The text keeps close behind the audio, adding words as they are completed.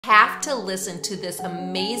Have to listen to this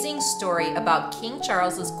amazing story about King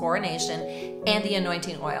Charles's coronation and the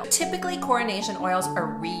anointing oil. Typically, coronation oils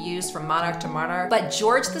are reused from monarch to monarch, but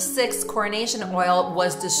George VI's coronation oil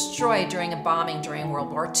was destroyed during a bombing during World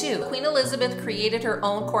War II. Queen Elizabeth created her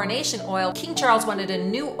own coronation oil. King Charles wanted a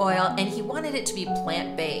new oil, and he wanted it to be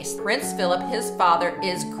plant-based. Prince Philip, his father,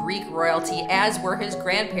 is Greek royalty, as were his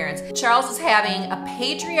grandparents. Charles is having a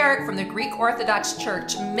patriarch from the Greek Orthodox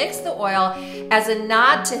Church mix the oil as a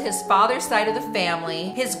nod to his father's side of the family.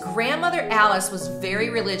 His grandmother Alice was very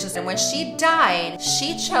religious, and when she died,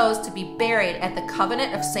 she chose to be buried at the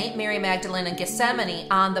Covenant of St. Mary Magdalene in Gethsemane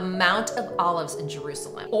on the Mount of Olives in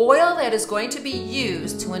Jerusalem. Oil that is going to be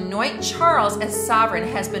used to anoint Charles as sovereign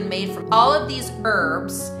has been made from all of these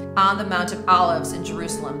herbs on the Mount of Olives in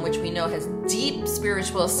Jerusalem, which we know has deep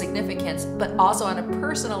spiritual significance, but also on a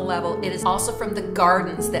personal level, it is also from the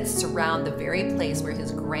gardens that surround the very place where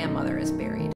his grandmother is buried.